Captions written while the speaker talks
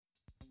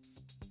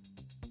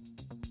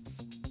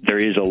there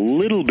is a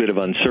little bit of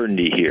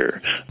uncertainty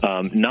here.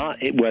 Not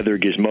whether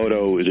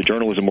Gizmodo is a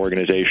journalism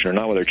organization or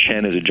not whether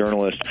Chen is a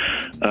journalist.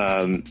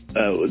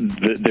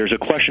 There's a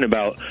question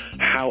about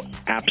how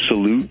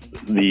absolute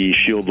the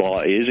SHIELD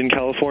law is in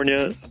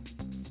California.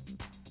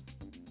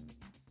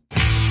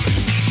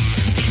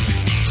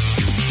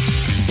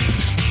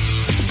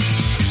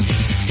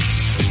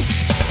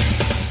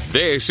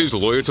 This is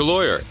Lawyer to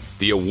Lawyer,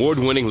 the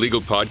award-winning legal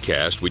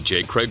podcast with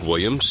J. Craig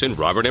Williams and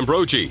Robert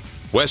Ambrogi.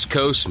 West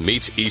Coast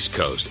meets East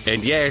Coast,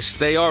 and yes,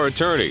 they are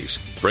attorneys,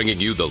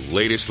 bringing you the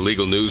latest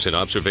legal news and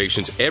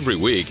observations every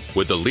week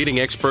with the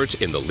leading experts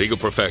in the legal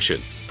profession.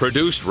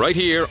 Produced right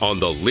here on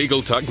the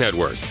Legal Talk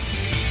Network.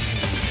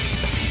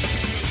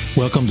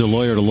 Welcome to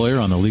Lawyer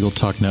on the Legal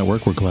Talk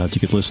Network. We're glad you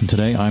could listen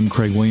today. I'm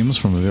Craig Williams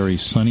from a very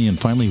sunny and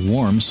finally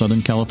warm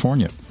Southern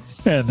California.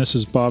 And this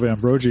is Bob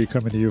Ambrogi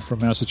coming to you from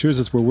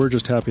Massachusetts, where we're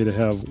just happy to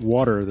have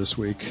water this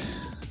week.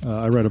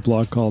 I read a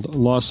blog called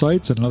Law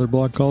Sites and another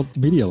blog called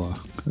Media Law.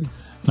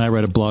 I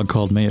read a blog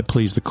called May It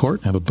Please the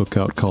Court. I have a book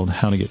out called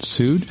How to Get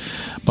Sued.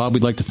 Bob,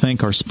 we'd like to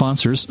thank our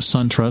sponsors,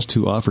 SunTrust,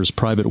 who offers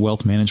private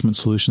wealth management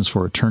solutions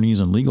for attorneys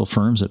and legal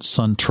firms at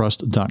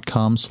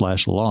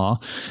suntrust.com/law,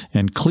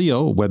 and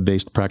Clio,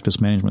 web-based practice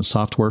management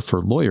software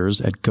for lawyers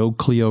at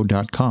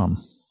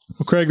goclio.com.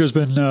 Well, Craig, there's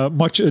been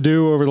much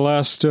ado over the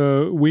last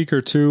week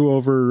or two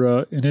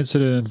over an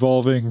incident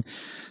involving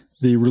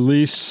the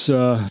release,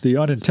 the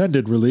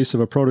unintended release of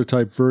a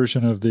prototype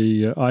version of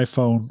the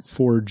iPhone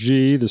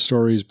 4G. The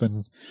story's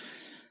been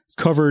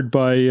covered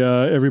by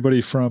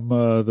everybody from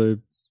the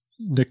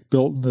Nick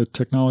Bilton, the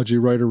technology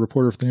writer,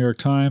 reporter for the New York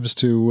Times,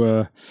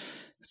 to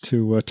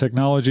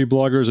technology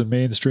bloggers and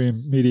mainstream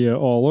media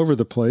all over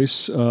the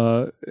place.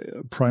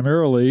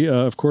 Primarily,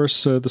 of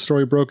course, the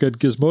story broke at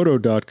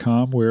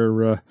Gizmodo.com,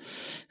 where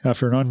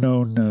after an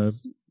unknown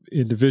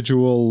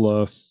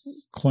individual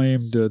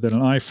claimed that an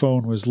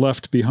iPhone was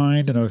left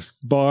behind in a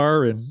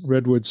bar in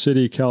Redwood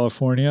City,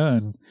 California,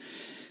 and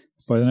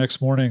by the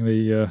next morning,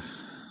 the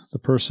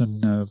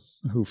person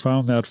who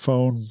found that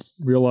phone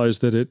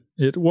realized that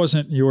it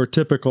wasn't your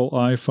typical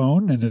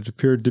iPhone, and it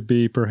appeared to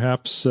be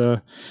perhaps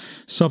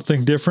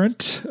something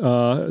different.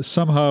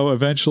 Somehow,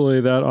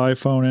 eventually, that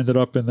iPhone ended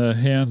up in the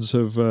hands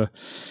of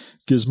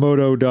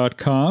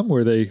Gizmodo.com,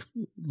 where they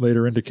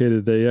later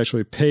indicated they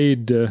actually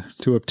paid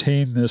to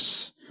obtain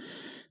this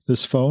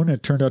phone.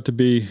 It turned out to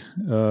be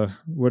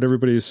what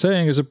everybody is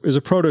saying is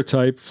a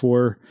prototype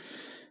for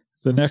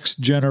the next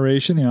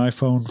generation, the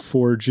iPhone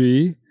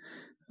 4G.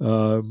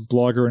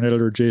 Blogger and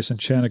editor Jason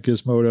Chen at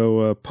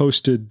Gizmodo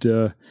posted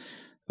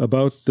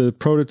about the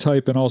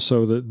prototype and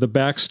also the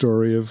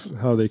backstory of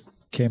how they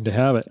came to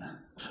have it.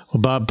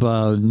 Well, Bob,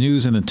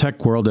 news in the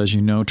tech world, as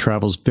you know,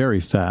 travels very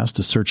fast.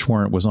 A search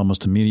warrant was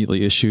almost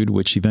immediately issued,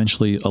 which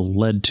eventually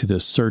led to the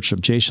search of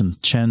Jason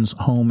Chen's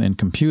home and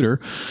computer.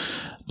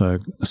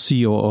 The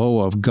COO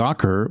of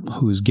Gawker,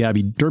 who is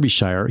Gabby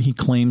Derbyshire, he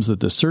claims that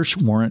the search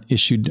warrant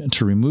issued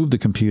to remove the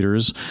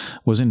computers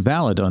was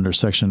invalid under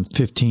Section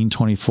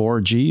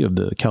 1524G of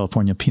the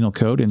California Penal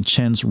Code, and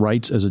Chen's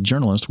rights as a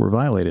journalist were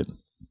violated.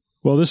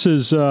 Well, this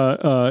is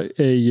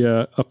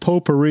a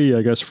potpourri,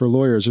 I guess, for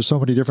lawyers. There's so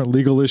many different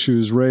legal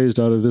issues raised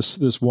out of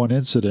this one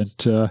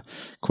incident.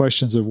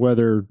 Questions of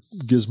whether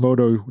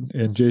Gizmodo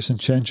and Jason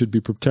Chen should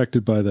be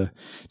protected by the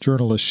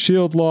journalist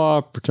SHIELD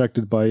law,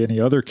 protected by any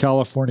other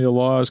California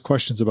laws,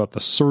 questions about the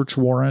search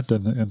warrant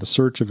and the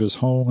search of his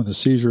home and the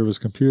seizure of his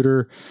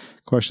computer,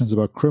 questions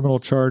about criminal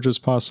charges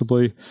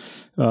possibly.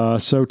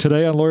 So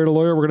today on Lawyer to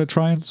Lawyer, we're going to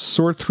try and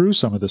sort through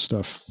some of this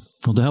stuff.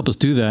 Well, to help us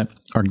do that,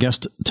 our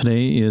guest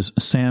today is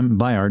Sam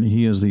Bayard.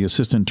 He is the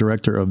Assistant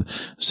Director of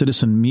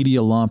Citizen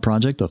Media Law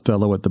Project, a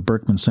fellow at the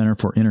Berkman Center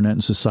for Internet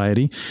and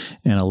Society,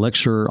 and a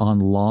lecturer on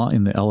law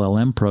in the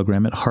LLM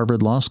program at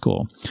Harvard Law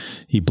School.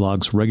 He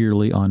blogs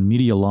regularly on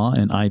media law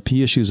and IP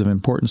issues of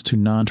importance to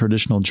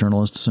non-traditional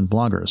journalists and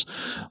bloggers.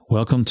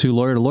 Welcome to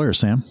Lawyer,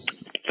 Sam.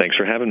 Thanks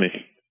for having me.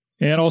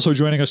 And also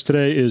joining us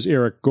today is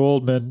Eric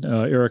Goldman.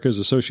 Eric is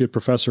Associate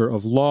Professor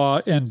of Law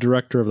and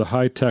Director of the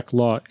High Tech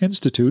Law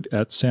Institute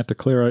at Santa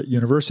Clara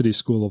University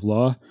School of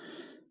Law.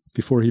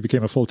 Before he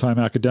became a full-time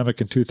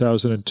academic in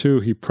 2002,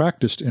 he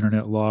practiced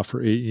Internet law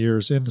for 8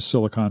 years in the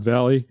Silicon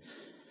Valley.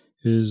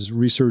 His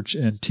research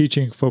and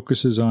teaching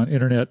focuses on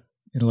Internet,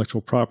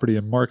 intellectual property,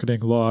 and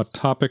marketing law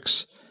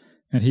topics,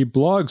 and he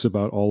blogs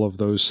about all of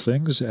those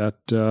things at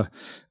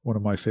one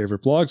of my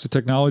favorite blogs, the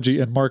Technology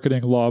and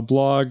Marketing Law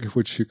blog,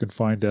 which you can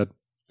find at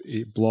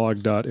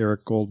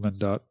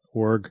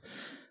blog.ericgoldman.org.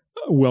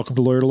 Welcome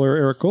to Lawyer,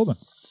 Eric Goldman.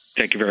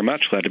 Thank you very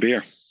much. Glad to be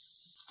here.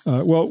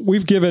 Well,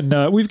 we've given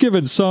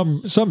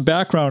some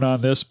background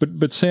on this,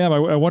 but Sam,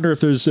 I wonder if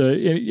there's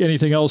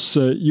anything else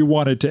you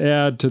wanted to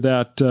add to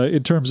that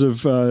in terms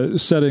of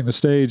setting the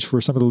stage for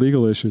some of the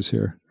legal issues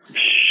here.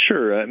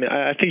 Sure. I mean,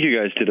 I think you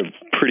guys did a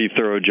pretty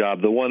thorough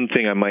job. The one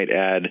thing I might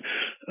add,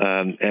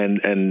 and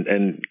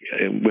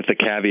with the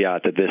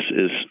caveat that this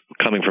is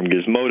coming from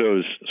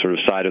Gizmodo's sort of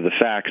side of the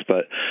facts,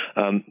 but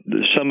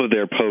some of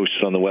their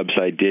posts on the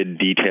website did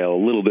detail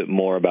a little bit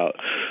more about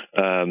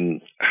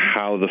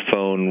how the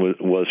phone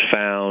was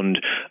found,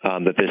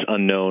 that this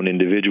unknown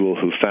individual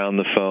who found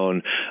the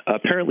phone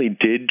apparently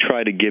did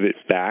try to give it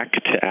back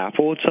to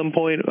Apple at some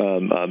point,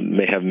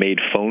 may have made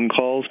phone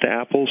calls to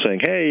Apple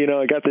saying, hey,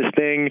 I got this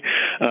thing,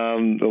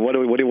 what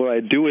do I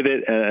do with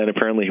it? And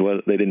apparently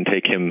they didn't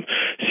take him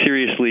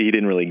seriously. He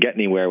didn't really get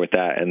anywhere with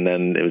that. And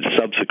then it was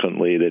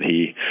subsequently that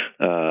he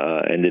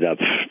ended up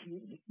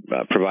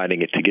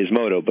providing it to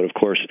Gizmodo. But of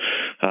course,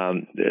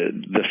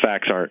 the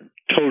facts aren't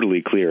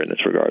totally clear in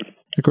this regard.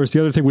 Of course, the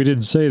other thing we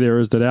didn't say there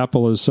is that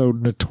Apple is so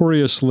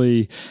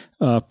notoriously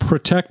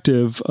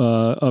protective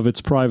of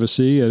its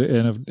privacy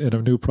and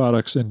of new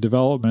products in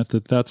development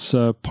that's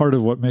part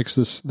of what makes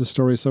this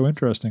story so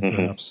interesting,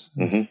 perhaps.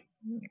 Mm-hmm.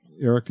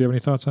 Eric, do you have any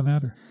thoughts on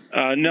that?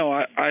 No,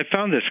 I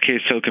found this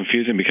case so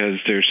confusing because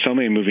there's so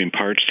many moving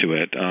parts to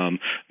it.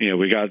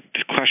 We got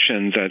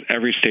questions at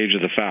every stage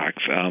of the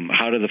facts.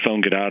 How did the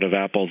phone get out of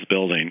Apple's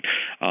building?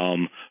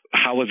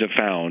 How was it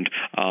found?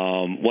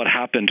 What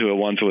happened to it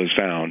once it was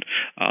found?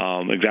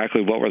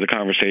 Exactly what were the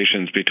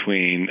conversations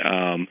between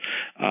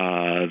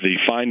the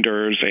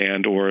finders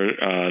and or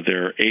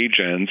their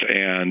agents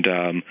and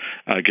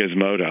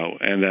Gizmodo?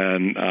 And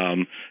then,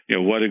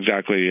 what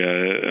exactly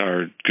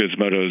are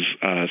Gizmodo's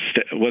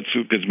what's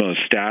Gizmodo's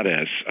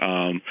status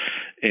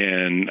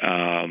in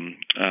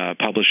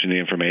publishing the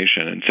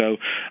information? And so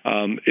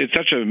it's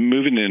such a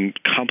moving and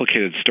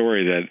complicated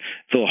story that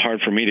it's a little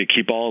hard for me to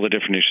keep all the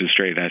different issues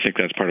straight. And I think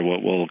that's part of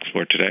what we'll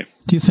explore today.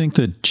 Do you think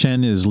that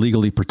Chen is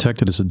legally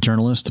protected as a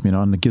journalist?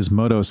 On the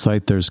Gizmodo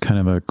site, there's kind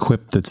of a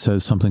quip that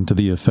says something to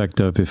the effect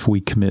of, if we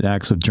commit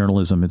acts of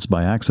journalism, it's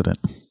by accident.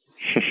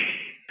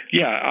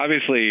 Yeah,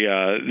 obviously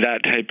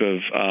that type of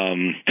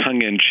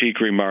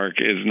tongue-in-cheek remark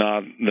is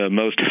not the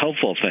most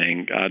helpful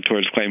thing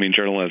towards claiming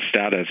journalist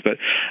status. But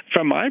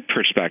from my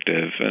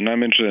perspective, and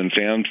I'm interested in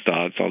Sam's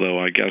thoughts, although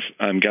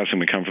I'm guessing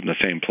we come from the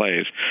same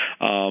place,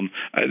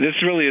 this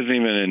really isn't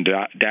even in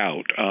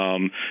doubt.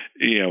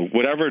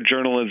 Whatever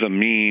journalism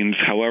means,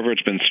 however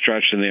it's been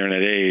stretched in the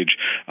internet age,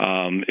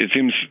 it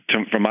seems,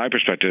 from my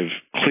perspective,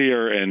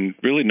 clear and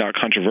really not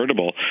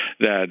controvertible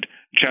that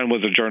Chen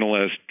was a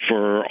journalist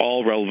for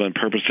all relevant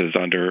purposes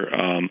under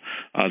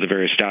the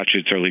various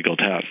statutes or legal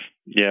tests.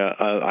 Yeah,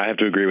 I have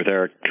to agree with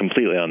Eric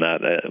completely on that.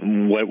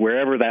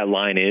 Wherever that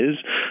line is,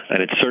 and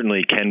it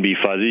certainly can be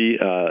fuzzy,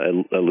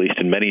 at least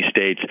in many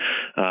states,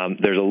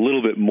 there's a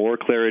little bit more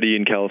clarity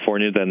in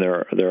California than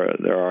there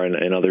are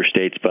in other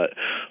states. But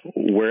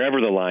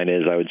wherever the line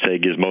is, I would say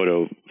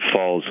Gizmodo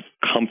falls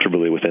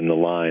comfortably within the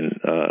line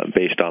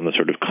based on the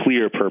sort of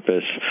clear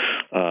purpose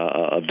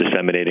of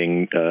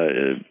disseminating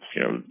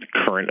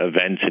current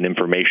events and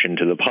information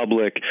to the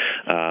public,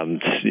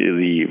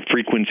 the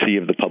frequency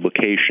of the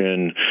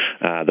publication,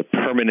 the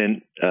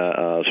permanent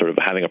sort of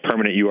having a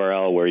permanent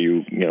URL where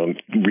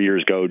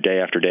readers go day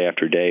after day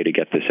after day to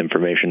get this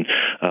information.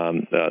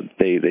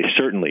 They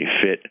certainly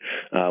fit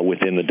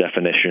within the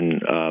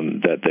definition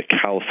that the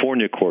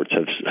California courts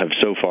have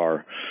so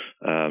far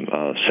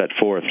set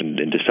forth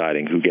in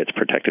deciding who gets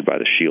protected by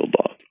the SHIELD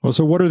law. Well,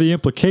 so what are the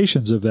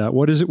implications of that?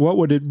 What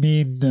would it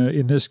mean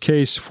in this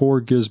case for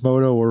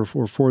Gizmodo or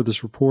for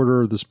this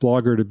reporter or this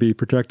blogger to be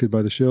protected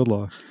by the SHIELD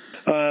law?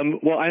 As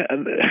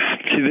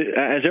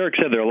Eric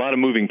said, there are a lot of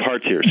moving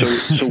parts here.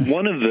 So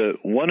one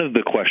of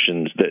the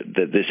questions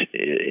that this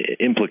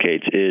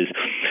implicates is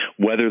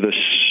whether the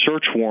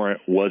search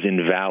warrant was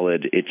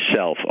invalid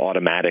itself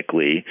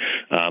automatically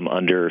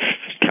under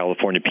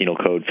California Penal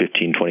Code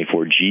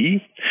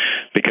 1524G,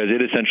 because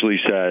it essentially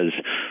says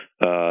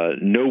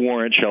no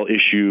warrant shall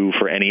issue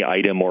for any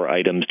item or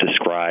items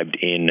described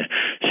in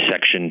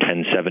Section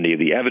 1070 of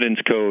the Evidence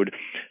Code.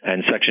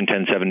 And Section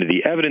 1070 of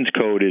the Evidence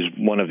Code is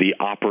one of the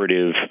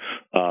operative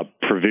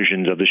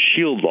provisions of the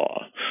SHIELD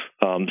law.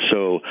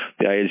 So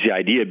the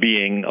idea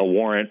being a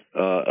warrant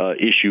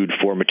issued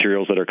for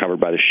materials that are covered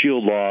by the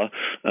SHIELD law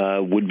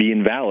would be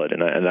invalid.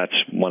 And that's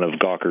one of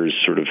Gawker's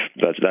sort of,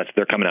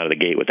 they're coming out of the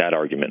gate with that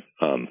argument,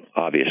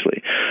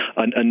 obviously.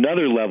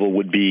 Another level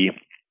would be,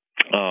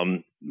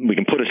 we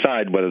can put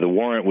aside whether the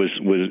warrant was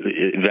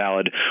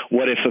valid.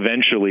 What if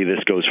eventually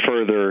this goes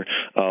further?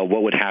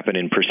 What would happen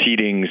in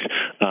proceedings?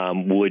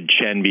 Would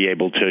Chen be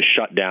able to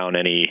shut down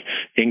any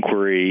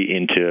inquiry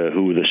into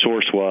who the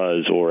source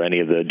was or any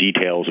of the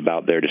details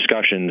about their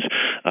discussions,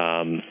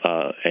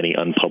 any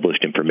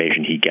unpublished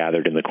information he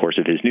gathered in the course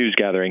of his news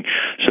gathering?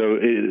 So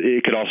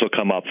it could also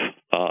come up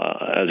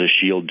as a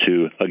shield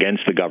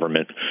against the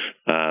government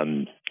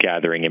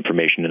gathering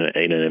information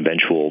in an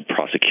eventual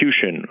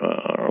prosecution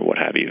or what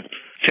have you.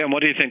 Sam,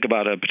 what do you think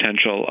about a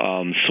potential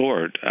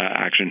sword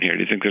action here?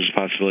 Do you think there's a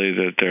possibility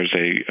that there's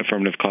a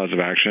affirmative cause of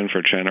action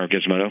for Chen or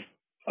Gizmodo?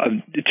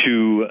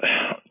 To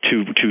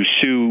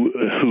sue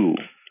who?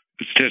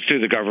 To sue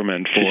the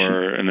government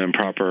for an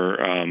improper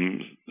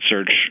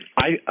search?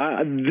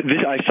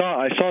 I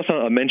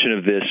saw a mention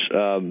of this.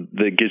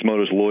 The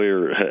Gizmodo's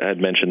lawyer had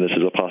mentioned this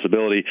as a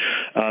possibility.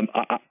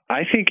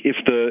 I think if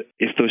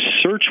the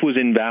search was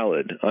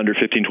invalid under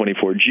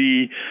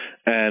 1524G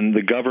and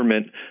the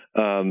government,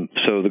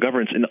 so the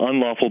government's in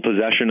unlawful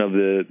possession of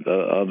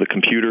the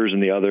computers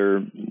and the other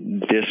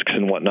disks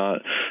and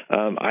whatnot,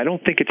 I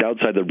don't think it's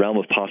outside the realm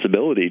of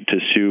possibility to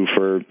sue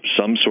for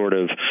some sort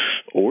of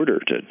order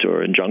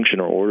or injunction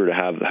or order to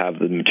have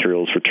the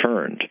materials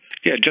returned.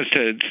 Yeah, just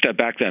to step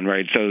back then,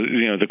 right? So,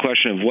 the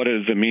question of what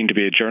does it mean to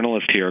be a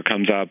journalist here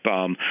comes up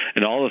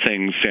in all the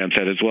things Sam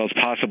said, as well as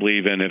possibly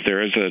even if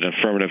there is an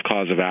affirmative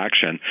cause of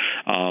action,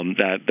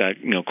 that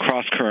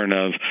cross-current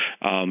of,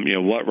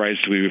 what rights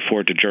do we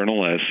afford to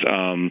journalists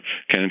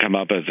can come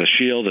up as a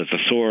shield, as a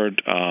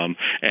sword,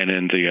 and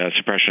in the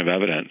suppression of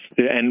evidence.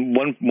 And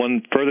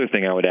one further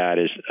thing I would add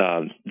is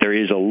there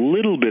is a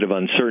little bit of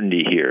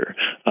uncertainty here,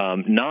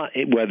 not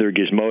whether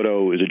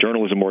Gizmodo is a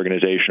journalism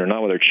organization or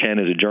not whether Chen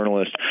is a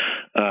journalist.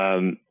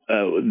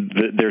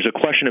 There's a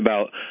question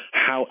about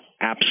how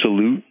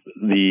absolute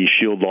the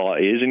shield law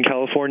is in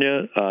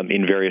California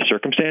in various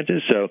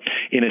circumstances. So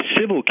in a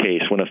civil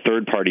case, when a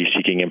third party is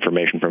seeking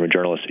information from a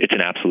journalist, it's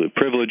an absolute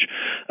privilege.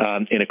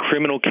 In a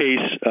criminal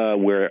case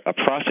where a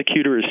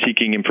prosecutor is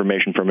seeking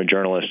information from a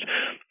journalist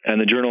and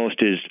the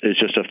journalist is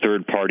just a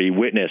third party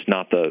witness,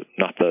 not the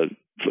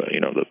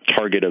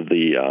target of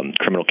the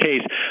criminal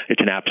case,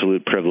 it's an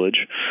absolute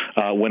privilege.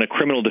 When a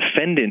criminal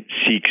defendant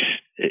seeks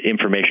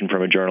information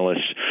from a journalist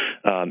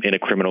in a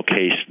criminal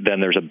case, then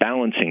there's a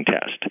balancing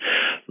test.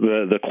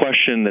 The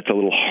question that's a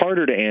little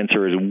harder to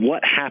answer is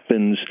what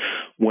happens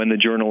when the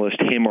journalist,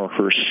 him or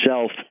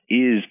herself,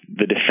 is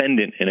the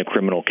defendant in a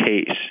criminal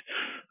case.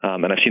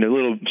 And I've seen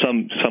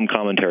some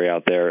commentary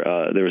out there.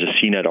 There was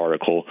a CNET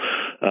article.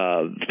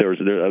 I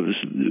was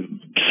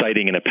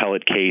citing an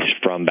appellate case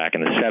from back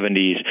in the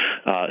 70s,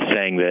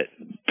 saying that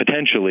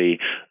potentially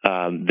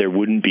there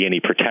wouldn't be any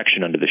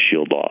protection under the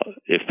shield law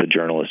if the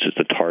journalist is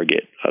the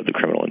target of the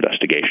criminal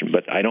investigation.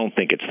 But I don't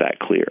think it's that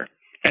clear.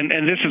 And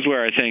this is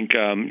where I think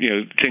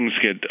things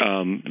get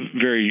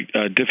very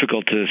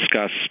difficult to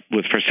discuss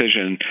with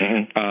precision.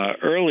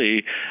 Mm-hmm.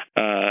 Early,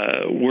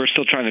 we're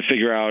still trying to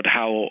figure out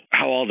how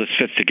all this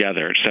fits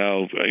together.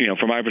 So,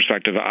 from my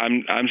perspective,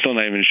 I'm still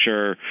not even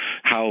sure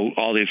how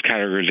all these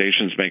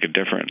categorizations make a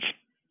difference.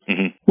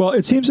 Mm-hmm. Well,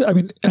 it seems.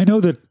 I know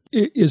that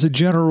as a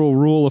general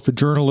rule, if a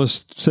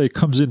journalist, say,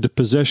 comes into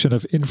possession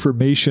of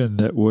information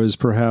that was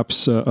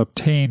perhaps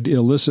obtained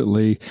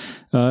illicitly,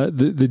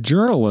 the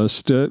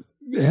journalist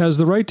has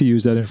the right to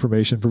use that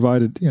information,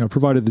 provided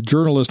the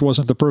journalist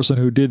wasn't the person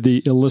who did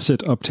the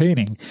illicit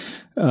obtaining.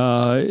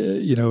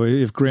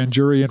 If grand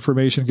jury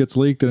information gets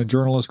leaked and a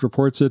journalist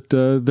reports it,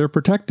 they're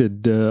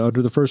protected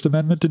under the First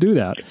Amendment to do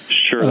that.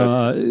 Sure.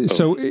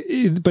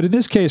 But in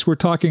this case, we're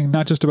talking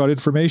not just about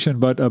information,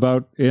 but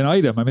about an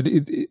item.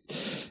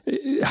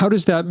 How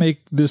does that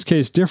make this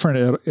case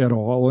different at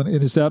all? And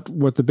is that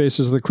what the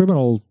basis of the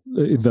criminal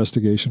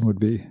investigation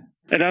would be?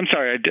 And I'm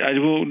sorry, I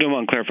don't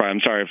want to clarify.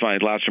 I'm sorry if my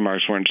last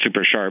remarks weren't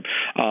super sharp.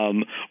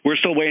 We're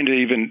still waiting to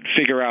even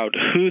figure out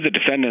who the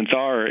defendants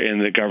are in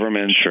the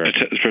government's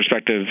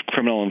prospective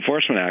criminal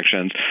enforcement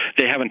actions.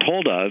 They haven't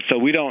told us, so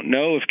we don't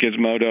know if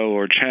Gizmodo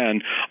or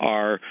Chen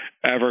are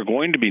ever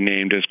going to be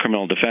named as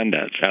criminal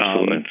defendants.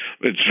 Absolutely.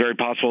 It's very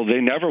possible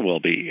they never will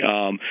be,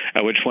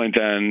 at which point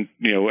then,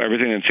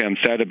 everything that Sam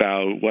said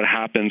about what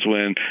happens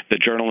when the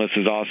journalist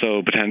is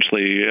also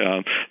potentially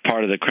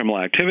part of the criminal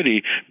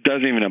activity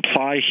doesn't even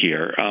apply here.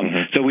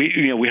 So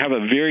we have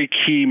a very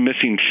key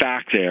missing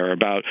fact there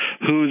about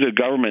who the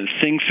government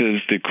thinks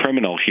is the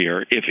criminal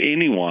here, if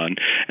anyone.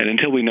 And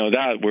until we know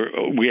that,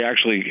 we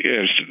actually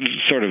are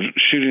sort of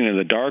shooting in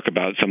the dark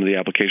about some of the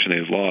application of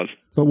these laws.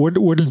 But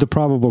wouldn't the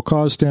probable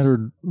cause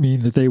standard mean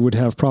that they would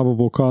have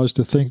probable cause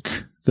to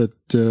think that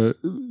the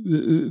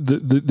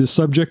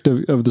subject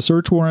of the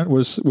search warrant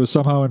was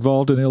somehow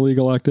involved in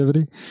illegal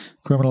activity,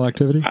 criminal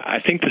activity?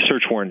 I think the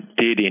search warrant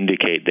did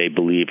indicate they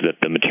believed that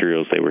the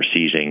materials they were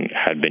seizing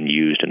had been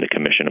used in the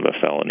commission of a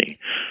felony.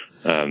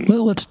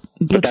 Well, let's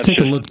take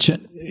a look.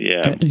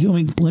 Yeah.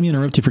 Let me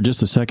interrupt you for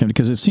just a second,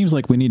 because it seems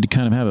like we need to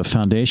kind of have a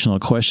foundational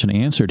question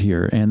answered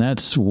here, and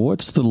that's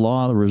what's the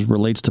law that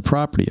relates to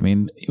property?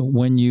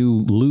 When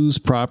you lose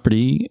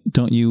property,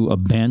 don't you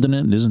abandon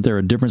it? Isn't there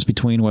a difference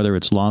between whether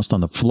it's lost on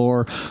the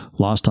floor,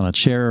 lost on a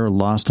chair,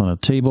 lost on a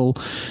table?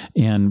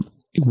 And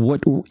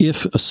what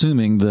if,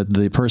 assuming that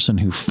the person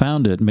who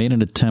found it made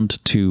an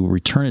attempt to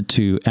return it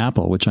to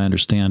Apple, which I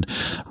understand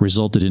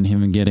resulted in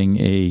him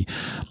getting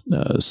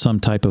some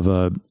type of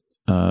a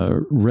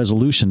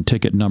resolution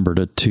ticket number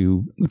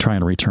to try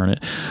and return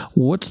it.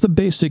 What's the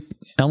basic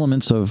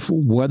elements of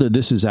whether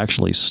this is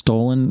actually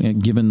stolen,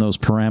 given those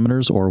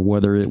parameters, or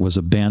whether it was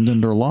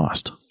abandoned or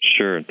lost?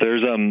 Sure. There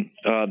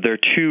are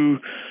two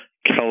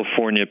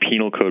California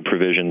Penal Code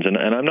provisions, and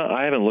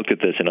I haven't looked at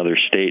this in other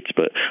states,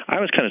 but I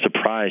was kind of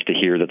surprised to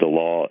hear that the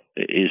law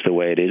is the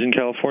way it is in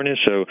California.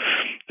 So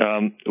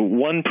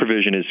one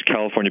provision is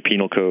California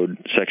Penal Code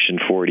Section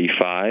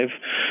 485,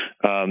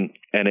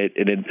 and it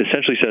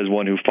essentially says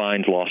one who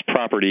finds lost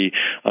property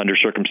under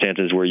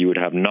circumstances where you would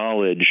have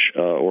knowledge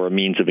or a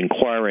means of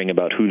inquiring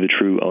about who the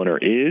true owner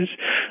is,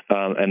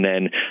 and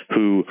then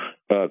who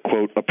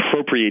quote,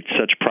 appropriates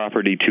such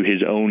property to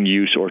his own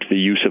use or to the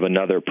use of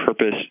another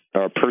purpose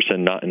or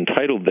person not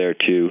entitled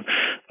thereto,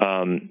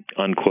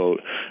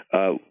 unquote,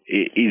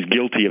 is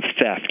guilty of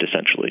theft,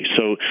 essentially.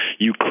 So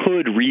you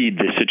could read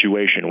this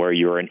situation where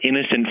you're an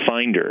innocent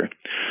finder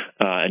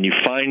and you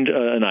find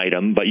an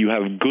item, but you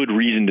have good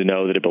reason to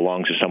know that it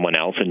belongs to someone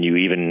else, and you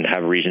even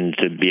have reason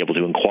to be able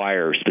to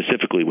inquire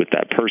specifically with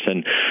that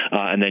person,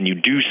 and then you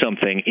do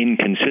something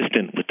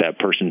inconsistent with that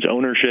person's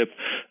ownership,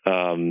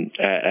 and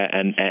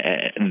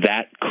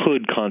that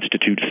could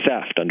constitute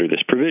theft under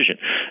this provision.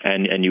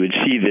 And you would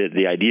see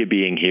the idea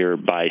being here,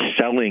 by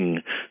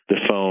selling the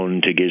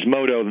phone to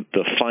Gizmodo,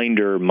 the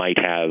finder might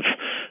have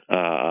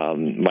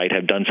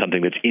done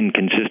something that's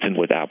inconsistent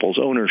with Apple's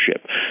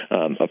ownership,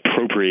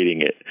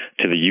 appropriating it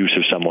to the use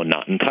of someone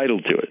not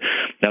entitled to it.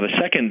 Now, the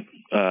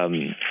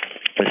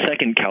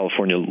second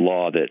California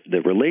law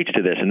that relates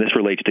to this, and this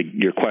relates to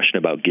your question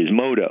about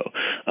Gizmodo,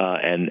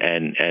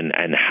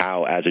 and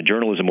how, as a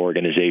journalism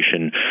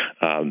organization,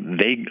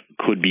 they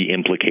could be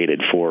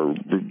implicated for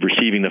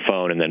receiving the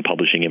phone and then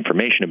publishing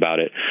information about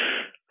it.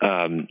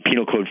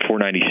 Penal Code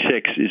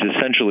 496 is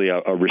essentially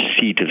a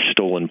receipt of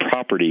stolen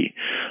property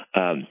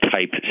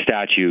type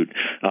statute,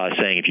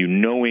 saying if you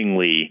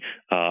knowingly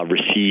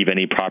receive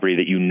any property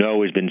that you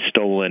know has been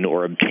stolen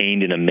or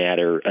obtained in a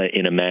manner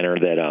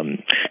that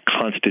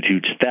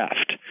constitutes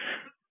theft,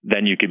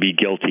 then you could be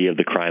guilty of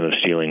the crime of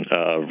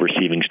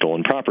receiving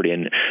stolen property.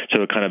 And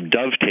so it kind of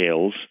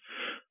dovetails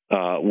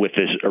with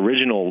this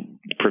original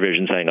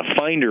provision saying a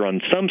finder on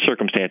some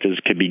circumstances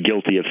could be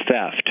guilty of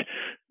theft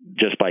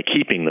just by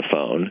keeping the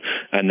phone.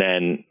 And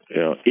then,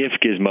 if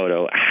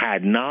Gizmodo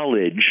had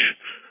knowledge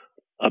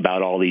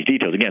about all these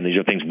details, again, these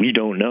are things we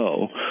don't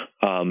know,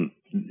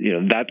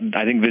 that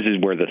I think this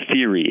is where the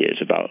theory is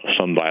about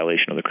some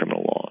violation of the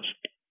criminal laws.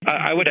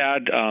 I would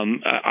add,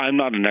 I'm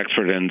not an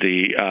expert in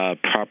the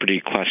property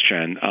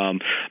question,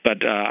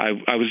 but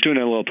I was doing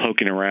a little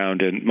poking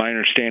around, and my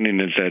understanding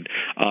is that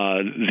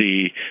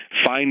the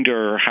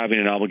finder having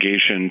an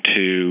obligation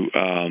to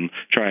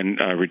try and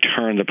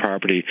return the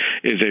property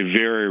is a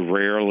very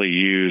rarely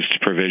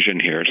used provision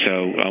here.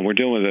 So we're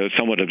dealing with a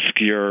somewhat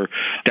obscure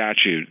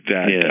statute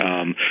that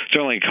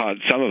certainly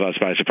caught some of us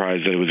by surprise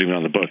that it was even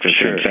on the books. As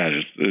Sam said,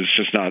 it's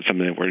just not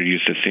something that we're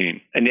used to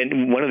seeing. And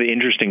then one of the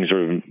interesting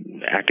sort of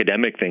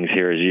academic things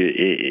here is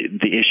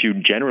the issue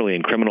generally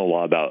in criminal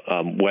law about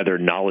whether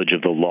knowledge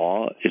of the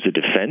law is a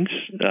defense,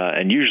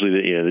 and usually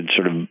the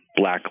sort of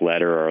black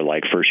letter or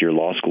like first year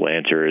law school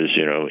answer is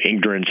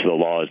ignorance of the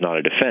law is not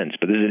a defense.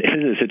 But this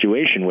is a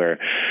situation where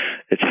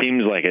it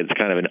seems like it's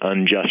kind of an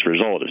unjust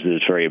result. It's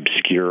this very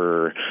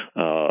obscure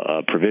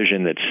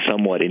provision that's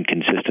somewhat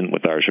inconsistent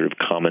with our sort of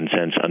common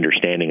sense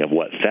understanding of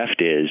what theft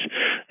is,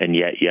 and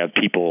yet you have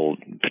people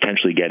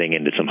potentially getting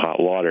into some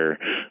hot water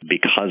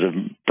because of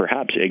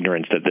perhaps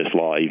ignorance that this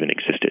law even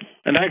existed.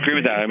 And I agree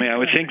with that. I mean, I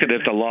would think that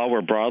if the law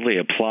were broadly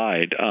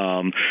applied,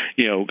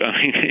 you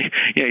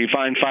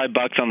find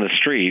 $5 on the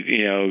street,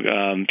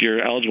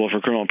 you're eligible for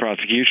criminal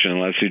prosecution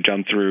unless you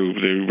jump through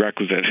the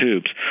requisite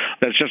hoops.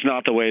 That's just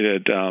not the way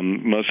that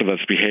most of us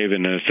behave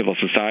in a civil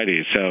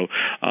society. So,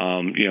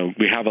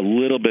 we have a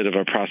little bit of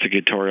a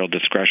prosecutorial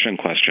discretion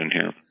question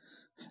here.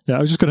 Yeah, I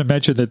was just going to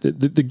mention that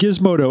the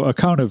Gizmodo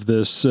account of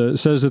this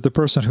says that the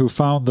person who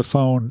found the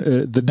phone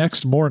the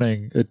next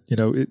morning,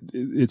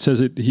 it says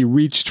he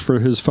reached for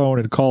his phone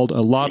and called a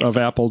lot of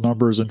Apple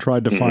numbers and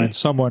tried to find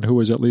someone who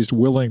was at least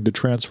willing to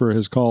transfer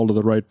his call to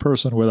the right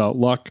person without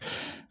luck.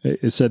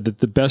 It said that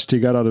the best he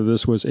got out of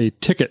this was a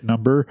ticket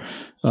number,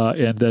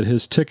 and that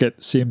his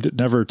ticket seemed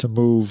never to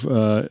move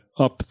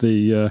up to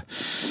the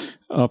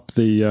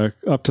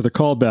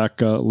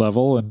callback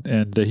level,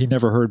 and he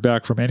never heard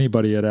back from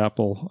anybody at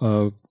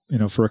Apple,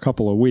 for a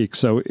couple of weeks.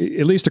 So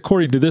at least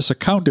according to this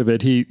account of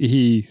it,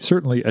 he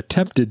certainly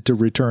attempted to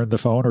return the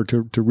phone or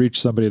to reach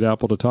somebody at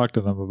Apple to talk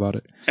to them about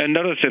it. And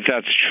notice if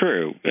that's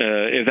true,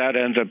 if that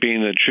ends up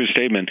being the true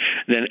statement,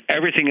 then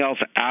everything else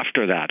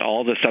after that,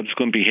 all the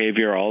subsequent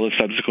behavior, all the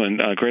subsequent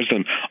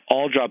criticism,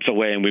 all drops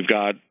away, and we've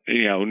got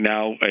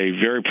now a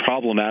very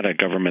problematic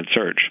government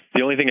search.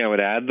 The only thing I would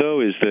add,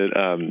 though, is that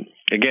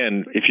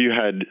again, if you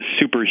had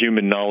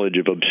superhuman knowledge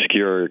of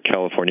obscure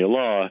California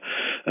law,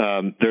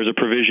 there's a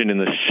provision in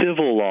the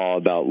civil law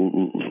about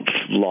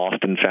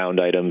lost and found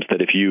items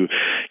that if you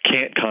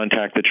can't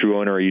contact the true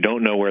owner or you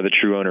don't know where the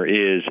true owner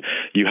is,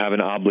 you have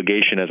an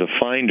obligation as a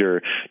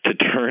finder to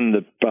turn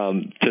the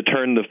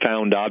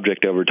found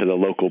object over to the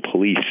local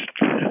police.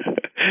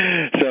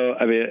 So,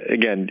 I mean,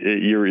 again,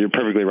 you're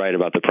perfectly right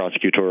about the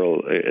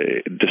prosecutorial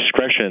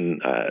discretion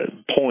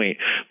point.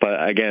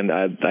 But again,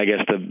 I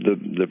guess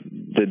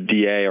the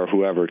DA or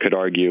whoever could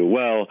argue,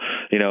 well,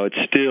 it's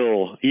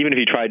still, even if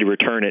he tried to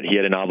return it, he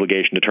had an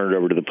obligation to turn it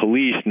over to the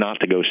police, not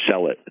to go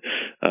sell it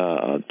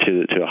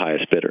to the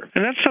highest bidder.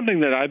 And that's something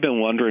that I've been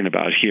wondering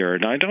about here,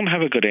 and I don't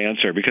have a good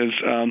answer because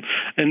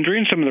in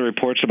reading some of the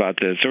reports about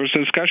this, there was a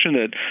discussion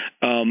that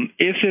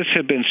if this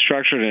had been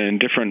structured in a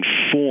different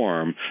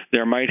form,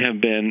 there might have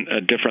been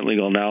a different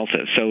legal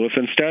analysis. So if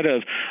instead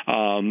of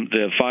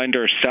the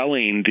finder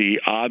selling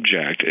the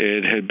object,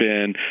 it had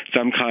been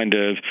some kind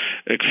of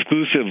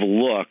exclusive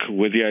look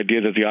with the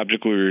idea that the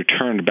object would be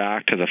returned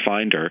back to the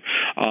finder,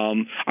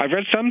 I've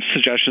read some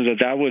suggestions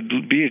that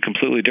would be a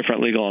completely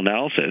different legal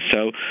analysis.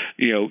 So,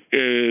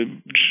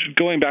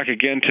 going back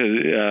again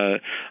to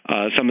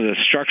some of the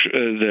structure,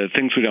 the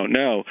things we don't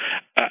know,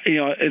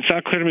 it's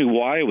not clear to me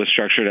why it was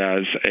structured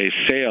as a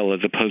sale as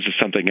opposed to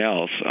something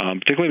else,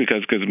 particularly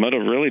because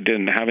Gizmodo really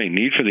didn't have any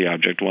need for the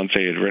object once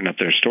they had written up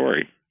their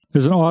story.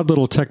 There's an odd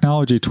little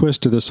technology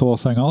twist to this whole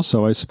thing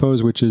also, I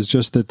suppose, which is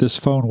just that this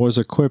phone was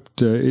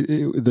equipped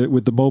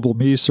with the Mobile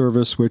Me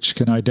service, which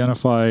can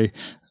identify,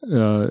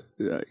 I'm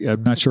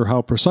not sure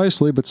how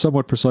precisely, but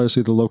somewhat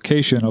precisely the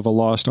location of a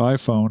lost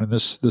iPhone. And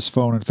this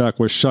phone, in fact,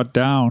 was shut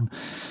down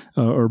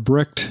or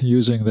bricked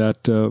using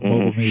that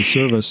Mobile Me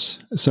service.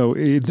 So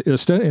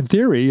in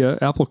theory,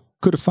 Apple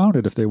could have found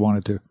it if they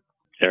wanted to.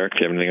 Eric, do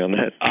you have anything on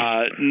that?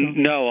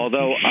 No,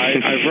 although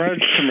I've read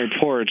some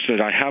reports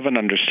that I haven't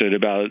understood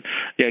about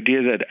the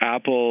idea that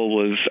Apple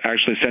was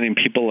actually sending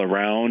people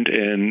around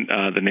in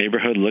the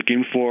neighborhood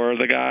looking for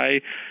the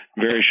guy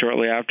very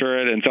shortly after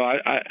it. And so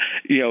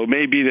it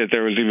may be that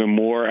there was even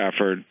more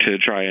effort to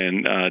try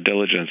and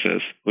diligence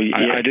this. Well,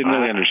 yeah, I didn't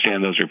really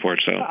understand those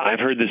reports, though. I've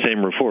heard the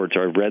same reports,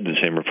 or I've read the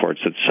same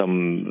reports, that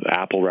some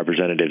Apple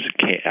representatives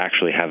can't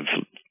actually have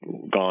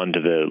gone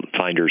to the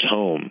finder's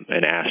home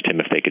and asked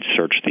him if they could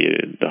search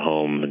the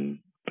home.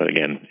 But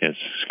again, it's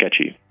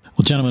sketchy.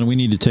 Well, gentlemen, we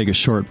need to take a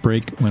short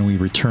break. When we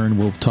return,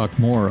 we'll talk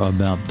more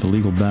about the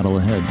legal battle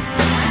ahead.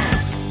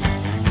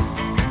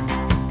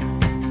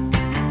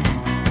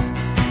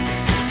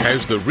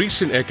 Has the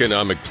recent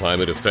economic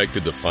climate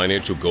affected the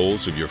financial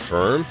goals of your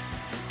firm?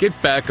 Get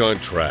back on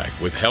track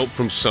with help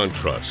from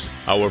SunTrust.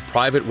 Our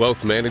private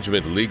wealth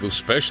management legal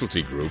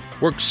specialty group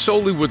works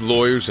solely with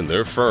lawyers and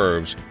their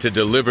firms to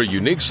deliver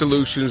unique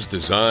solutions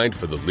designed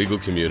for the legal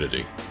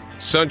community.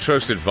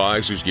 SunTrust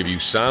advisors give you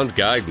sound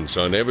guidance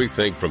on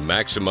everything from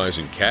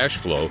maximizing cash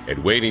flow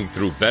and wading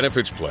through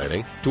benefits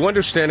planning to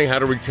understanding how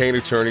to retain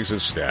attorneys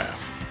and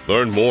staff.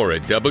 Learn more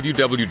at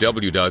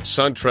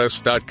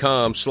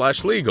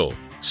www.suntrust.com/legal.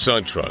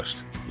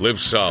 SunTrust. Live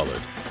solid.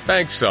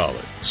 Bank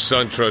solid.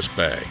 SunTrust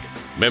Bank.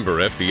 Member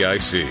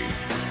FDIC.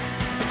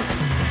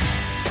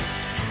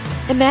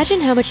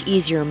 Imagine how much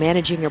easier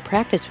managing your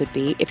practice would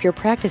be if your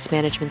practice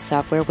management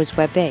software was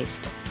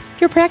web-based.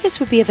 Your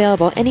practice would be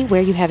available anywhere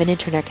you have an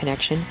internet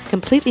connection,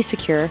 completely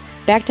secure,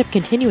 backed up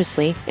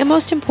continuously, and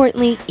most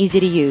importantly,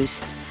 easy to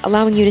use,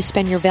 allowing you to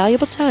spend your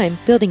valuable time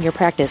building your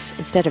practice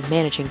instead of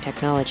managing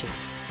technology.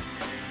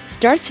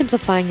 Start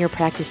simplifying your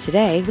practice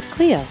today with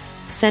Clio.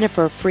 Sign up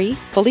for a free,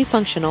 fully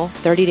functional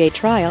 30-day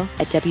trial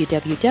at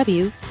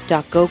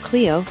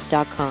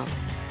www.goclio.com.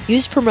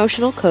 Use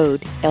promotional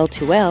code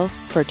L2L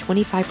for a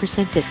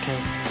 25%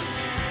 discount.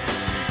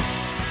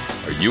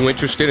 Are you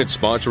interested in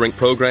sponsoring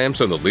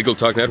programs on the Legal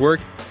Talk Network?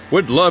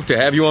 We'd love to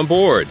have you on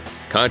board.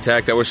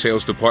 Contact our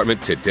sales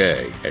department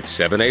today at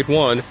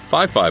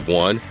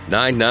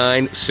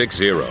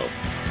 781-551-9960.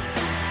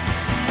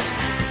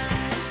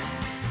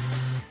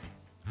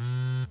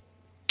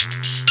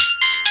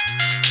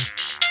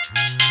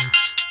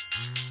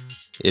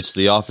 It's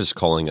the office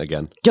calling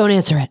again. Don't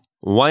answer it.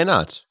 Why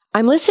not?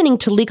 I'm listening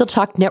to Legal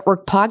Talk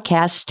Network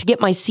podcasts to get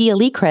my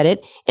CLE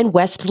credit in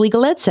West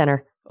Legal Ed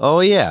Center. Oh,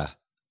 yeah.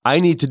 I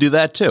need to do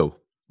that, too.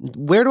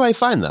 Where do I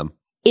find them?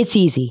 It's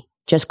easy.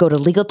 Just go to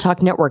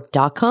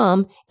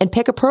LegalTalkNetwork.com and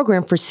pick a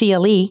program for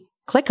CLE,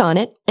 click on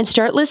it, and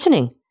start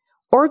listening.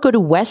 Or go to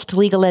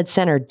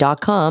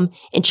WestLegalEdCenter.com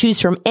and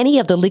choose from any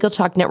of the Legal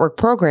Talk Network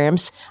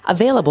programs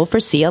available for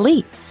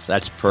CLE.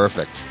 That's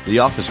perfect. The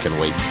office can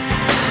wait.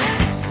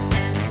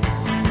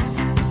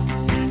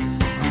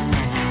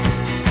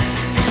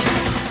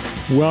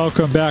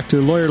 Welcome back to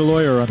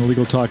Lawyer on the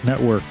Legal Talk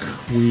Network.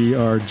 We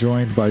are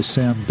joined by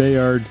Sam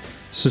Bayard,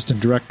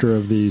 Assistant Director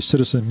of the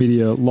Citizen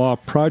Media Law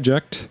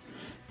Project,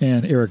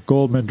 and Eric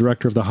Goldman,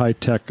 Director of the High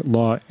Tech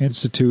Law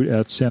Institute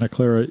at Santa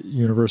Clara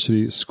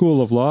University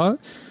School of Law.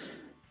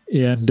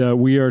 And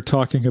we are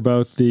talking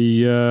about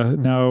the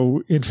now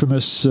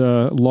infamous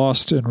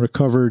lost and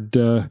recovered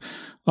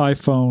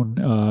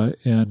iPhone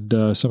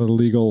and some of the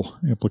legal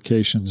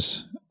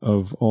implications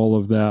of all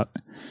of that.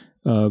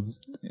 I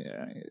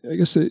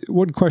guess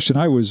one question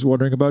I was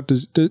wondering about,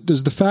 does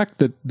the fact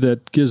that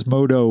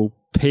Gizmodo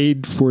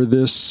paid for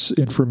this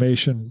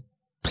information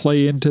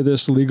play into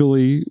this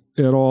legally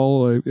at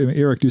all?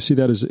 Eric, do you see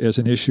that as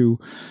an issue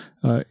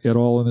at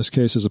all in this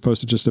case, as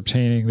opposed to just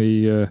obtaining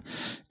the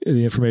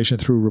information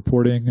through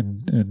reporting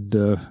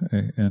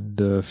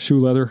and shoe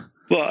leather?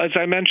 Well, as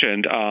I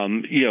mentioned,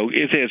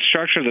 if they had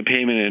structured the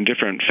payment in a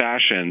different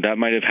fashion, that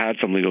might have had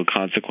some legal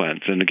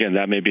consequence. And again,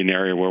 that may be an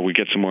area where we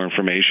get some more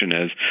information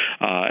as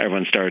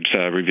everyone starts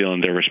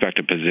revealing their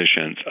respective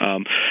positions.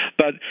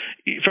 But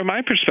from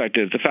my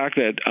perspective, the fact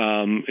that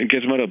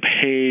Gizmodo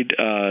paid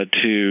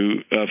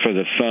for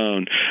the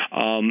phone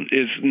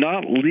is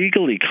not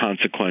legally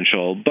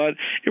consequential, but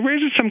it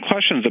raises some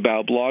questions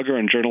about blogger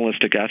and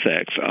journalistic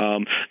ethics.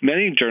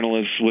 Many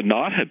journalists would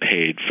not have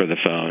paid for the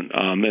phone,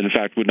 and in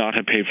fact would not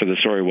have paid for the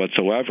story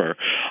whatsoever.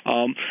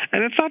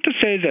 And it's not to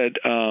say that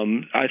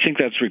I think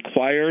that's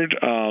required.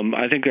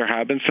 I think there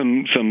have been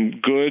some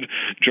good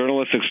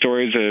journalistic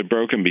stories that have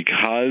broken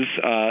because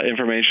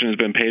information has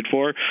been paid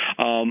for.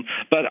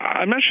 But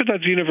I'm not sure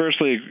that's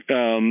universally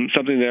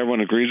something that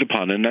everyone agrees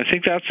upon. And I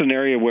think that's an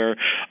area where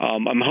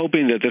I'm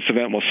hoping that this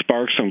event will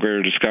spark some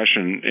greater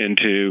discussion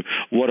into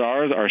what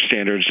are our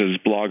standards as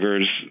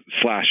bloggers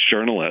 /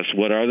 journalists.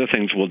 What are the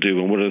things we'll do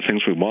and what are the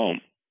things we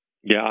won't?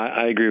 Yeah,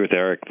 I agree with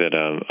Eric that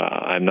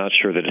I'm not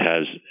sure that it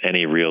has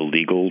any real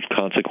legal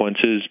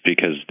consequences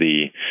because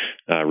the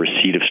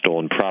receipt of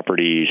stolen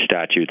property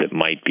statute that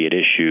might be at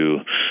issue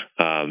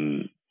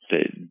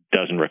that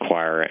doesn't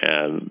require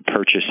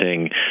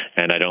purchasing,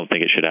 and I don't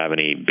think it should have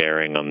any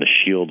bearing on the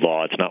SHIELD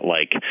law. It's not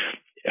like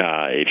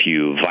if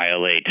you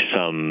violate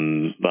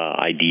some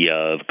idea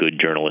of good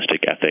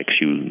journalistic ethics,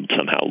 you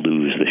somehow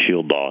lose the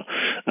SHIELD law.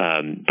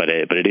 But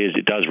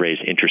it does raise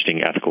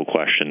interesting ethical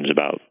questions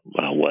about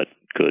what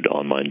good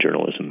online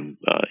journalism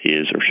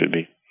is or should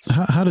be.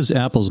 How does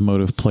Apple's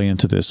motive play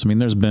into this? I mean,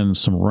 there's been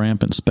some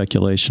rampant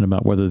speculation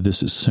about whether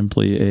this is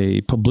simply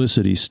a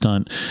publicity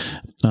stunt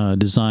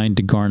designed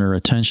to garner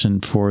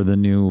attention for the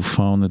new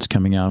phone that's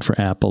coming out for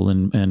Apple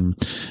and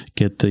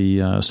get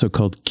the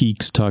so-called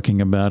geeks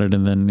talking about it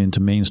and then into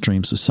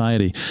mainstream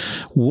society.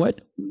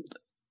 What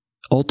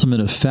ultimate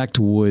effect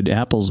would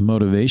Apple's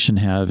motivation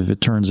have if it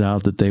turns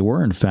out that they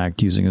were, in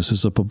fact, using this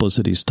as a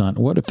publicity stunt?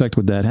 What effect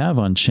would that have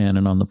on Chen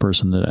and on the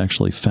person that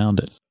actually found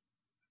it?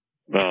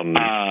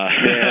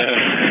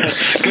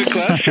 Good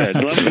question.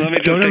 Let me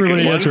don't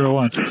everybody answer at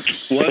once.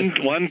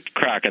 One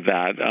crack at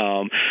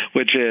that,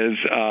 which is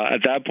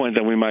at that point,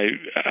 then we might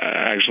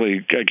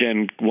actually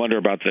again wonder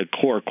about the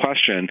core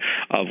question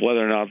of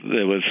whether or not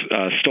it was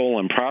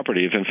stolen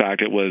property, if in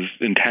fact it was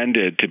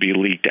intended to be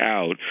leaked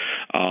out.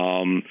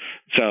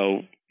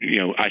 So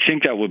I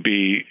think that would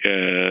be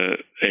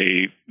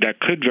that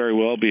could very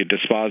well be a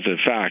dispositive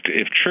fact.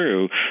 If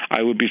true,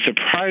 I would be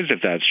surprised if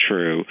that's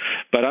true.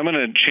 But I'm going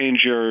to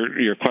change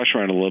your question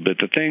around a little bit.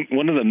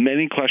 One of the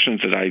many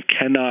questions that I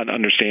cannot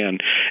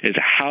understand is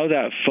how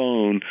that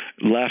phone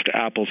left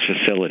Apple's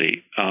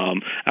facility.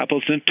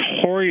 Apple's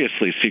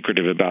notoriously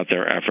secretive about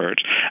their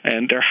efforts,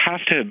 and there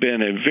has to have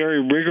been a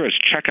very rigorous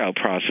checkout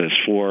process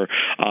for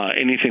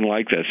anything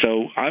like this.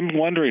 So I'm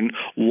wondering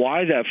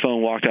why that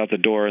phone walked out the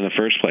door in the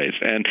first place.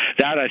 And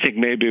that, I think,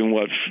 may be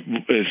what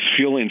is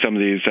fueling some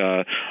of these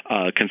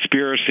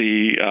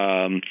conspiracy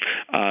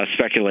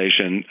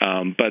speculation.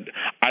 But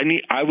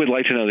I would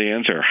like to know the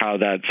answer, how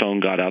that phone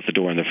got out the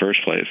door in the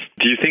first place.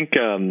 Do you think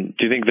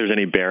there's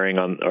any bearing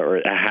on,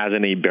 or has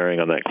any bearing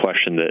on that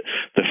question that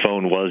the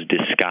phone was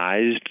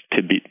disguised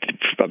to be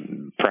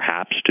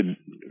perhaps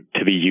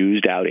to be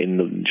used out in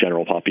the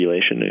general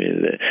population?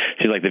 It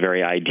seems like the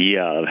very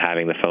idea of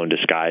having the phone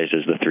disguised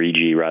as the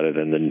 3G rather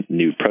than the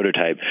new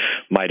prototype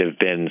might have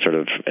been sort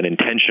of an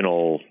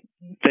intentional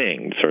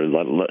thing. Sort of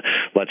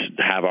let's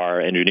have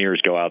our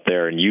engineers go out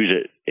there and use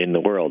it in the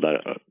world.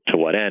 To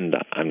what end?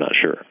 I'm not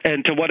sure.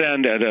 And to what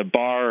end at a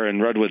bar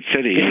in Redwood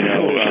City?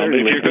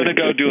 If you're going to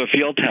go do a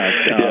field test,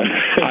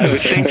 I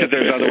would think that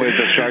there's other ways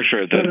to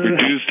structure it that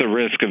reduce the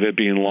risk of it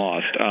being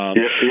lost. But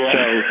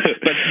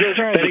those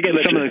are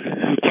some of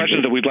the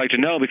questions that we'd like to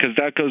know, because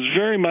that goes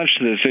very much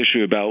to this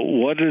issue about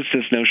what is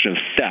this notion of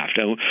theft.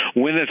 And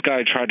when this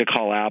guy tried to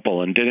call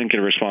Apple and didn't get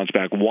a response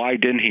back, why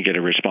didn't he get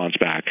a response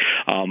back?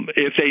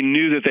 If they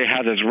knew that they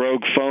had this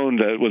rogue phone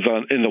that was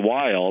in the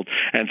wild,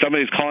 and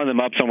somebody's calling them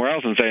up somewhere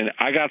else and saying,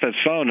 I got this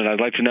phone and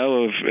I'd like to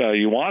know if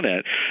you want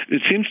it,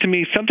 it seems to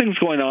me something's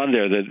going on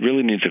there that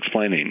really needs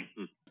explaining.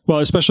 Well,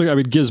 especially,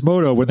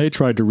 Gizmodo, when they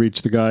tried to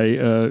reach the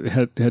guy,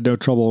 had no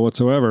trouble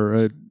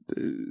whatsoever.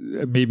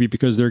 Maybe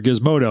because they're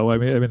Gizmodo. I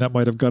mean that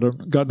might have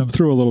gotten them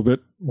through a little bit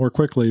more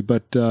quickly.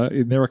 But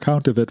in their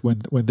account of it,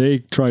 when they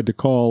tried to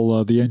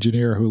call the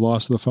engineer who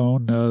lost the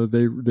phone,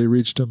 they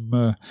reached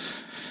him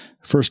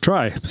first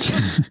try.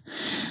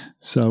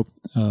 So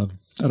I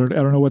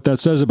don't know what that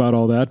says about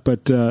all that,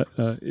 but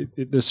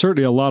there's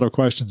certainly a lot of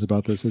questions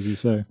about this, as you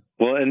say.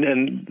 Well,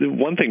 and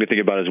one thing to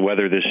think about is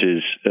whether this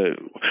is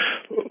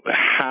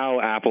how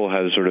Apple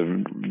has sort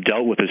of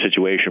dealt with the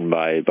situation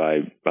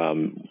by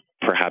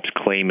perhaps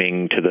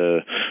claiming to the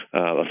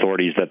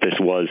authorities that this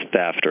was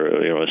theft,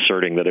 or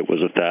asserting that it was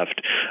a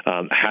theft.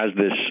 Has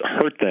this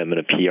hurt them in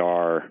a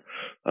PR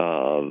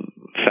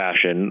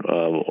fashion,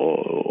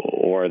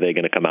 or are they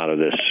going to come out of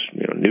this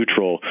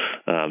neutral?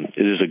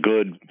 Is this a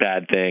good,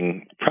 bad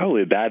thing?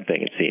 Probably a bad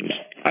thing, it seems.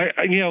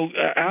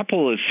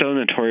 Apple is so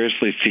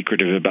notoriously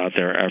secretive about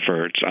their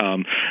efforts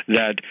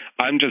that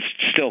I'm just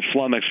still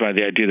flummoxed by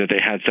the idea that they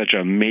had such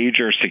a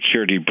major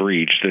security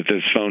breach that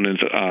this phone is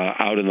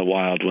out in the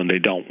wild when they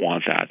don't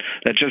want that.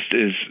 That just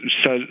is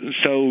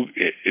so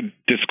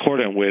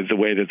discordant with the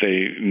way that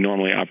they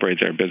normally operate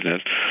their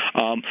business.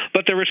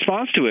 But the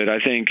response to it, I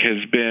think,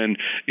 has been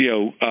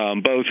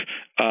both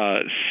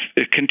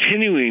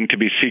continuing to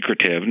be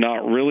secretive,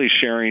 not really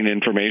sharing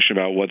information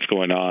about what's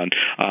going on,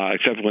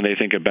 except when they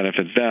think it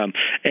benefits them,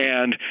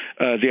 and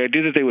the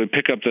idea that they would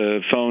pick up the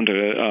phone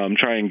to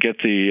try and get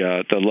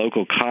the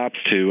local cops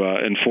to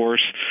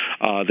enforce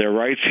their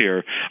rights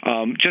here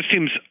just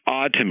seems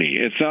odd to me.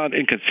 It's not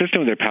inconsistent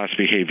with their past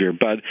behavior,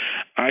 but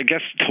I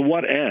guess to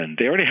what end?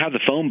 They already have the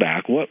phone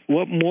back. What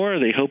more are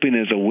they hoping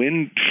is a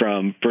win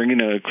from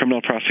bringing a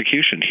criminal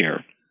prosecution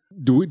here?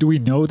 Do we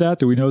know that?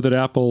 Do we know that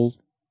Apple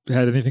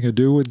had anything to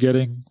do with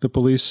getting the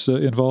police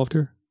involved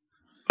here?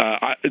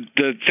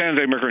 The San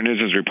Jose Mercury News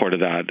has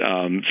reported that,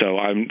 so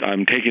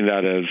I'm taking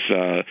that as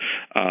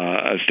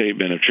a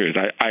statement of truth.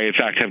 I in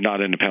fact have not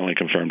independently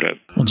confirmed it.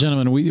 Well,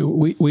 gentlemen,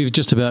 we've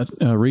just about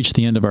reached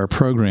the end of our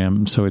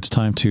program, so it's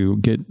time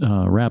to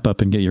wrap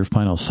up and get your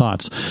final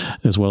thoughts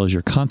as well as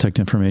your contact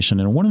information.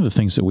 And one of the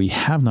things that we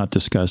have not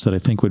discussed that I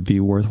think would be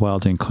worthwhile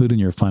to include in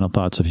your final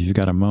thoughts, if you've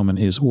got a moment,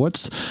 is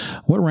what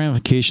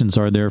ramifications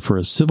are there for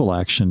a civil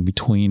action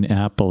between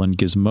Apple and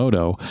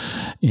Gizmodo,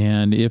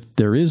 and if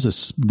there is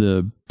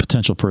the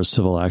potential for a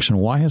civil action,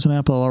 why hasn't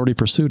Apple already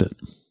pursued it?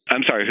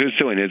 I'm sorry, who's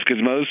suing? Is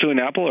Gizmodo suing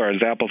Apple, or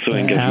is Apple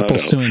suing Gizmodo?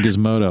 Apple's suing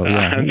Gizmodo,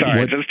 yeah. I'm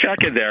sorry, just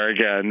check it there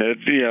again.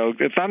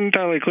 It's not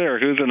entirely clear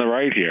who's in the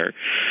right here.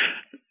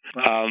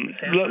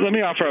 Let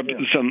me offer up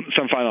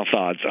some final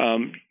thoughts.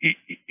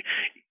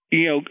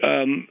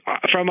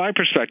 From my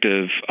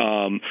perspective,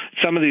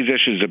 some of these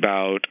issues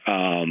about,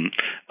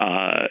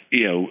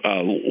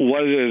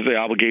 what is the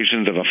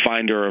obligations of a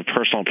finder of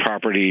personal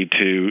property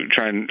to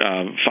try and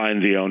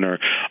find the owner,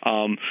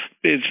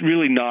 is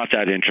really not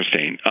that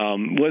interesting.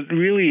 What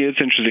really is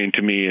interesting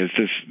to me is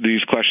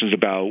these questions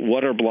about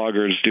what are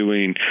bloggers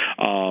doing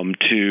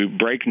to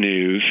break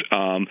news,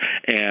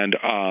 and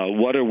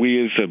what are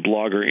we as a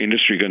blogger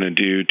industry going to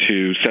do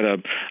to set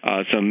up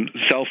some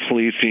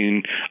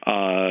self-policing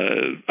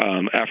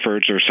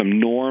efforts or some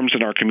norms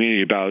in our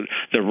community about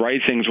the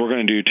right things we're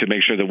going to do to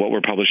make sure that what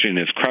we're publishing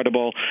is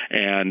credible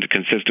and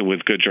consistent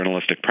with good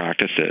journalistic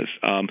practices.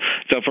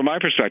 So from my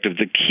perspective,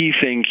 the key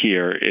thing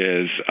here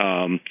is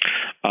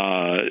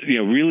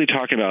really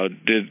talking about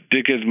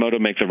did Gizmodo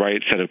make the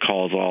right set of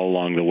calls all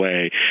along the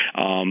way?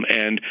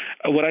 And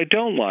what I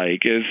don't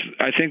like is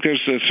I think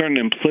there's a certain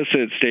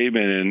implicit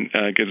statement in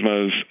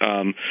Gizmodo's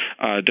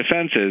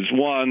defense is,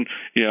 one,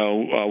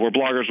 we're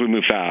bloggers, we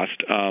move fast,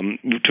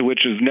 to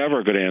which is never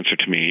a good answer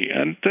to me.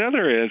 And the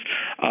other is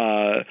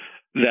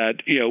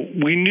that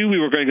we knew we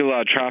were going to get a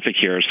lot of traffic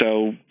here,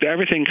 so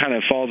everything kind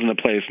of falls into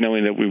place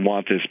knowing that we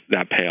want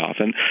that payoff,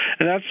 and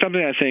that's something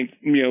I think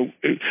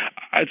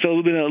it's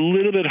been a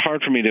little bit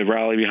hard for me to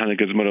rally behind the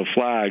Gizmodo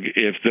flag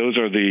if those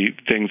are the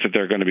things that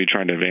they're going to be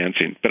trying to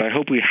advancing. But I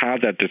hope we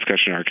have that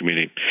discussion in our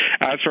community.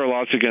 As for a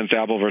lawsuit against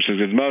Apple versus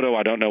Gizmodo,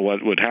 I don't know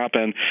what would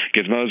happen.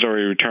 Gizmodo's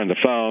already returned the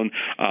phone.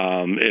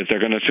 If they're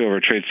going to sue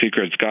over trade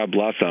secrets, God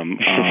bless them.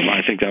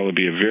 I think that would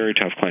be a very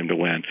tough claim to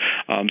win.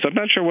 So I'm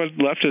not sure what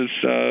left is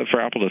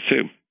for Apple to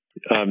sue.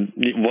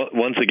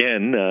 Once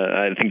again,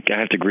 I think I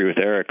have to agree with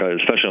Eric,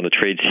 especially on the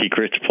trade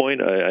secrets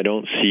point. I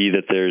don't see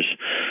that there's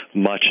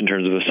much in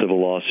terms of a civil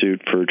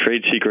lawsuit for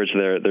trade secrets.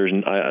 There's,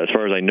 as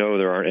far as I know,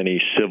 there aren't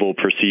any civil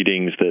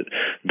proceedings that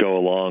go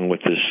along with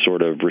this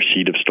sort of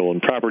receipt of stolen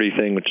property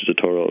thing, which is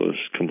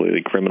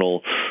completely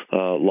criminal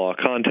law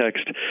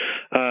context.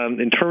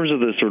 In terms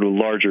of the sort of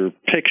larger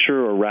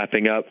picture or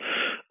wrapping up,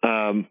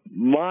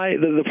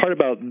 the part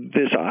about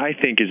this I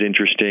think is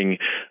interesting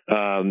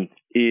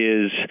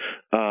is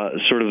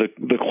sort of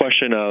the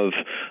question of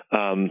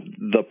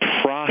the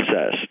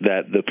process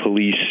that the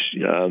police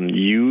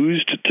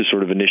used to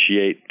sort of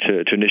initiate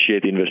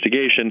the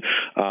investigation,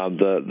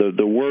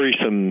 the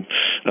worrisome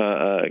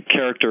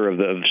character of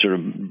sort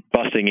of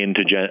busting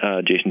into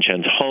Jason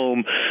Chen's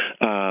home,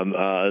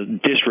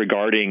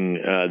 disregarding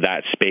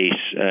that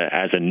space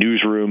as a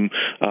newsroom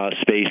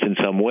space in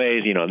some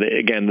ways.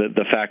 Again,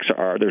 the facts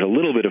are there's a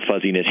little bit of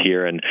fuzziness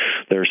here, and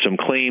there's some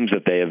claims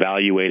that they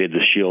evaluated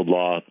the Shield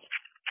law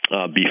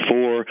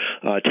before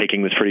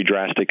taking this pretty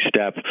drastic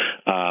step,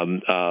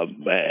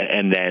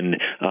 and then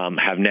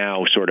have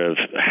now sort of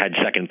had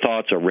second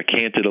thoughts or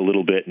recanted a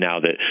little bit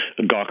now that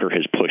Gawker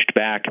has pushed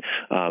back.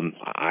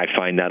 I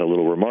find that a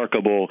little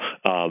remarkable.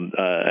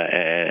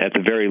 At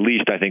the very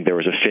least, I think there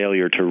was a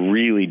failure to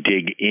really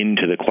dig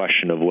into the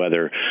question of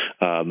whether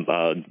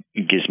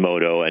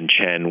Gizmodo and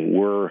Chen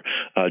were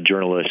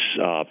journalists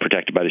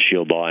protected by the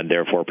Shield law and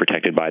therefore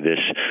protected by this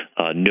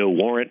no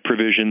warrant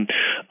provision.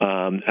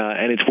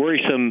 And it's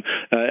worrisome worrisome.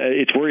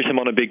 It's worrisome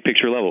on a big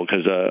picture level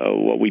because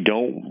what we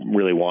don't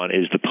really want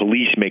is the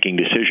police making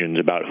decisions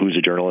about who's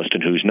a journalist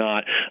and who's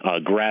not,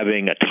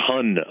 grabbing a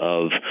ton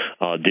of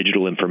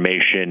digital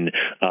information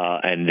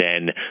and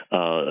then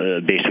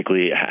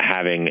basically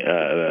having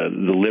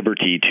the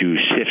liberty to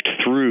sift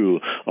through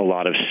a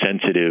lot of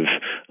sensitive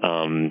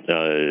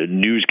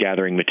news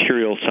gathering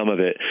material. Some of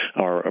it,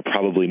 or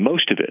probably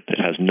most of it, that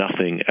has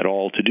nothing at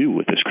all to do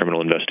with this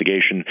criminal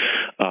investigation.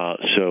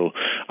 So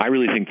I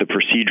really think the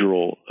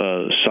procedural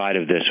side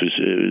of this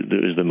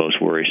was the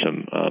most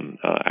worrisome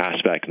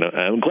aspect. And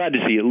I'm glad to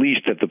see at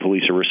least that the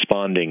police are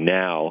responding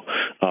now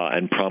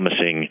and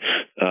promising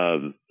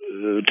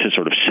to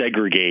sort of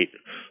segregate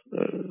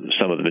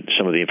some of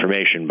the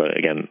information. But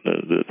again,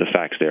 the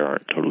facts there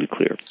aren't totally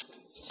clear.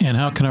 And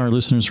how can our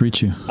listeners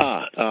reach you?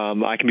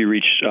 I can be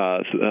reached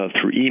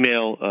through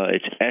email.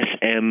 It's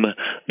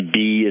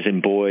SMB as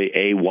in boy,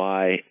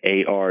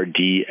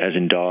 AYARD as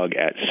in dog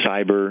at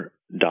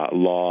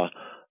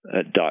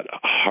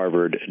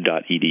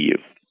cyber.law.harvard.edu.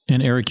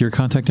 And Eric, your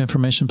contact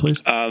information,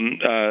 please.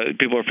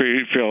 People are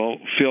feel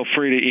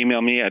free to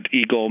email me at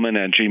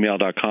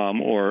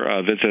egoldman@gmail.com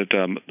or visit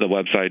the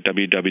website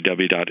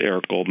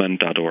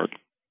www.ericgoldman.org.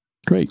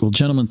 Great. Well,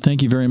 gentlemen,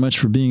 thank you very much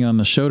for being on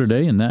the show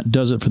today. And that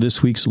does it for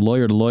this week's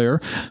Lawyer to Lawyer.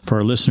 For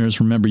our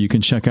listeners, remember, you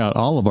can check out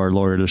all of our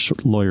Lawyer to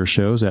Lawyer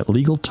shows at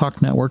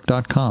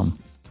LegalTalkNetwork.com.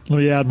 Let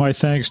me add my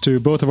thanks to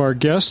both of our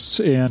guests.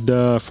 And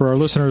for our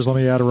listeners, let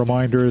me add a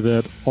reminder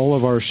that all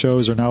of our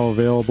shows are now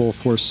available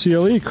for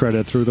CLE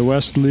credit through the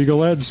West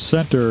Legal Ed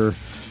Center,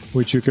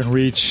 which you can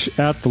reach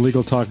at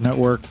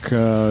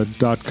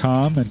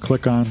thelegaltalknetwork.com and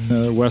click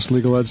on West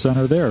Legal Ed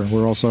Center there.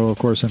 We're also, of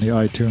course, in the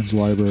iTunes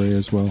library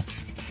as well.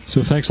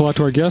 So thanks a lot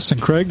to our guests.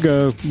 And Craig,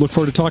 look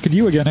forward to talking to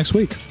you again next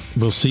week.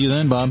 We'll see you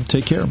then, Bob.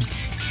 Take care.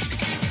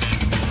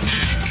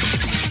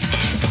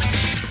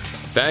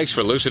 Thanks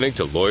for listening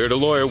to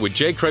Lawyer with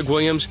J. Craig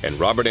Williams and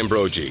Robert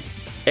Ambrogi.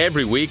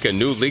 Every week, a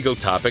new legal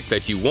topic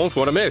that you won't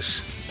want to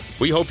miss.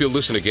 We hope you'll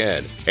listen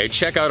again and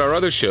check out our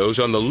other shows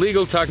on the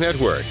Legal Talk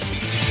Network.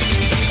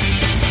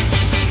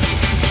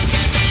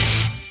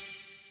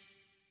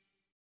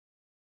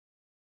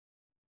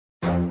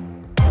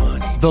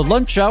 The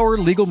Lunch Hour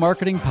Legal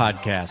Marketing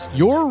Podcast,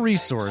 your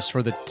resource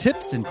for the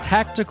tips and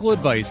tactical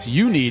advice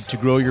you need to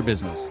grow your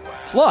business.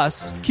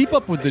 Plus, keep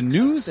up with the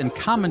news and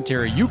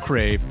commentary you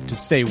crave to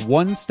stay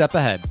one step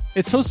ahead.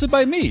 It's hosted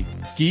by me,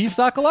 Guy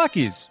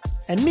Sakalakis.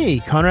 And me,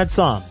 Conrad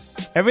Som.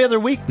 Every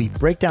other week, we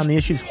break down the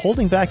issues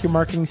holding back your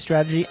marketing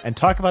strategy and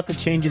talk about the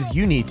changes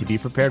you need to be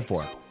prepared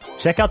for.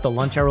 Check out the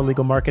Lunch Hour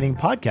Legal Marketing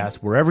Podcast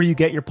wherever you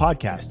get your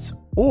podcasts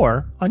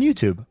or on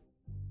YouTube.